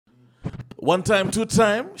One time, two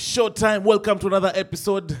time, short time. Welcome to another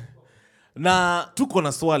episode. Na tuko na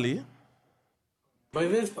swali. By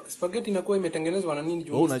the way, spaghetti inakuwa imetengenezwa na nini?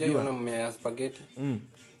 Oh, unajua na mmea spaghetti.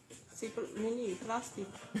 Nini plastic.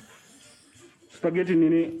 Spaghetti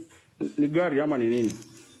nini? Ni gari ama ni nini?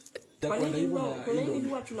 Kwa nini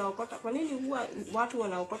huwa tunaokota? Kwa nini huwa watu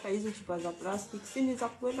wanaokota hizo chupa za plastic? Si ni za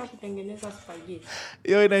kwenda kutengeneza spaghetti.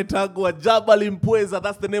 Hiyo inaitagwa Jaba Limpweza,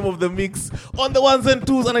 that's the name of the mix. On the ones and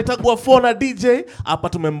twos anaitagwa Fona DJ. Hapa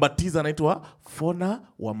tumembatiza anaitwa Fona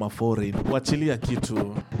wa Mafore. Kuachilia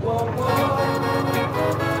kitu.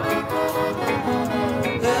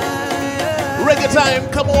 Reggae time,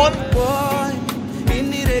 come on. Boy,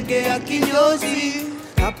 ini reggae ya kinyozi.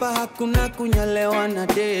 Hapa hakuna kunyalewa na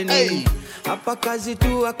deni. Hey. Hapa kazi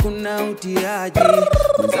tu hakuna utiaji.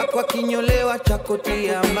 Mwenzako kinyolewa chakoti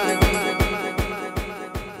ya maji.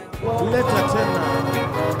 Leta tena.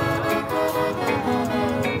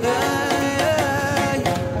 Hey,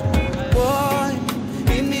 boy,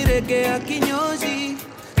 ini reggae ya kinyozi.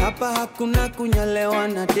 Hapa hakuna kunyalewa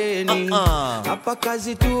na deni. Hapa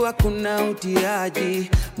kazi tu hakuna utiaji.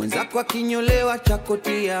 Mwenzako kinyolewa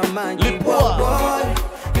chakoti ya maji.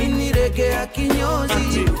 Boy, ini reggae ya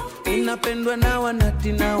kinyozi. Inapendwa na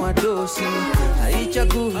wanati na wadosi.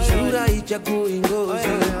 Haichagui sura, haichagui ngozi.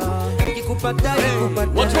 Ikikupata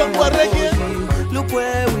Watu wangu wa reggae. Look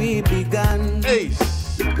where we began. Hey.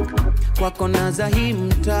 Kwa kona za hii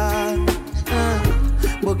mtaa.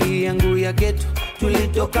 Bogi yangu ya ghetto.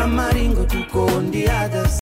 Tulitoka Maringo tuko on the other